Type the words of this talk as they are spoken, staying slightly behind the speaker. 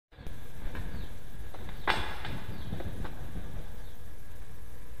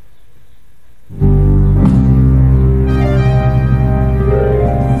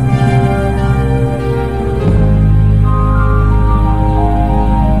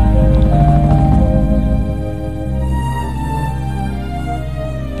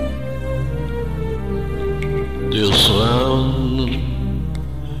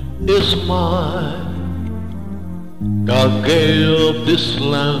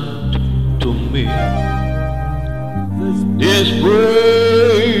land to me. This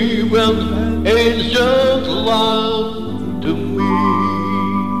brave and ancient land to me.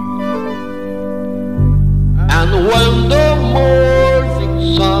 And when the morning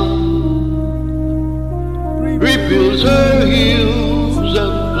sun reveals her hills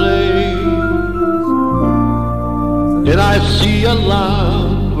and plains, then I see a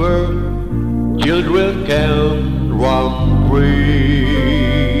land where children can run free.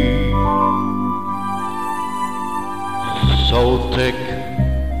 So take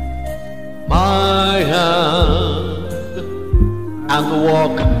my hand and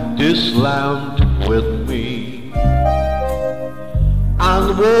walk this land with me,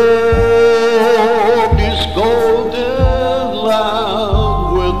 and walk this golden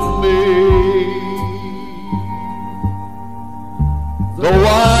land with me. Though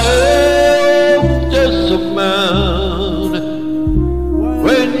I am just a man,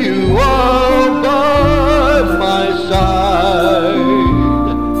 when you are by my side,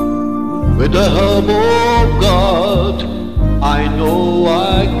 with the help of God, I know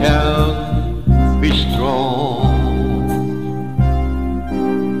I can be strong.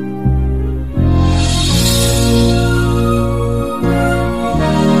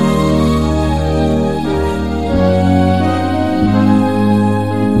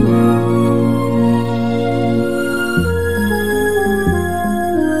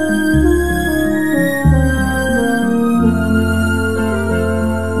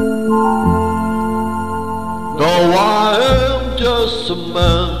 Though I am just a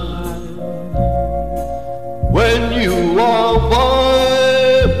man, when you are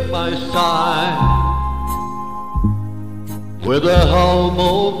by my side, with the help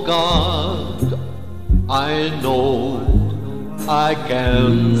of God, I know I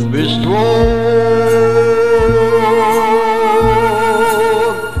can be strong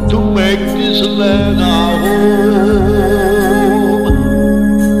to make this land